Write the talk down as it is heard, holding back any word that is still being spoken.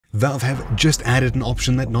Valve have just added an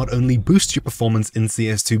option that not only boosts your performance in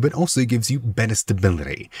CS2 but also gives you better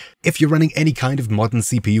stability. If you're running any kind of modern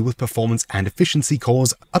CPU with performance and efficiency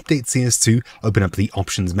cores, update CS2, open up the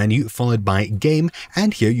options menu followed by game,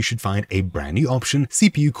 and here you should find a brand new option,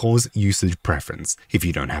 CPU cores usage preference. If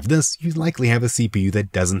you don't have this, you likely have a CPU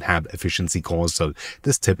that doesn't have efficiency cores, so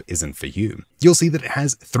this tip isn't for you. You'll see that it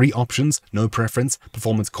has 3 options: no preference,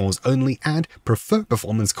 performance cores only, and prefer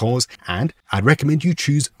performance cores, and I'd recommend you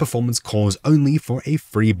choose performance cores only for a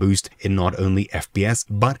free boost in not only FPS,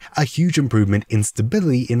 but a huge improvement in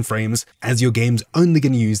stability in frames, as your game's only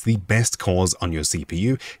going to use the best cores on your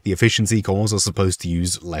CPU. The efficiency cores are supposed to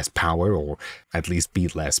use less power, or at least be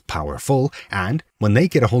less powerful, and when they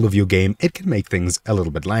get a hold of your game, it can make things a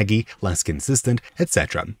little bit laggy, less consistent,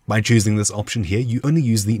 etc. By choosing this option here, you only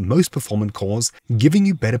use the most performant cores, giving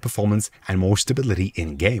you better performance and more stability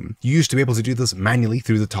in-game. You used to be able to do this manually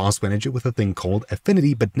through the task manager with a thing called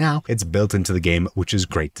Affinity, but now it's built into the game, which is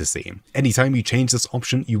great to see. Anytime you change this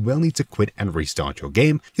option, you will need to quit and restart your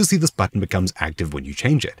game. You'll see this button becomes active when you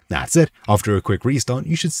change it. That's it. After a quick restart,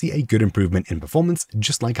 you should see a good improvement in performance,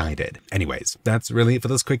 just like I did. Anyways, that's really it for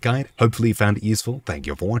this quick guide. Hopefully you found it useful. Thank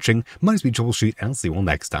you for watching. My name is Troubleshoot, and I'll see you all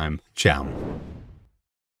next time. Ciao.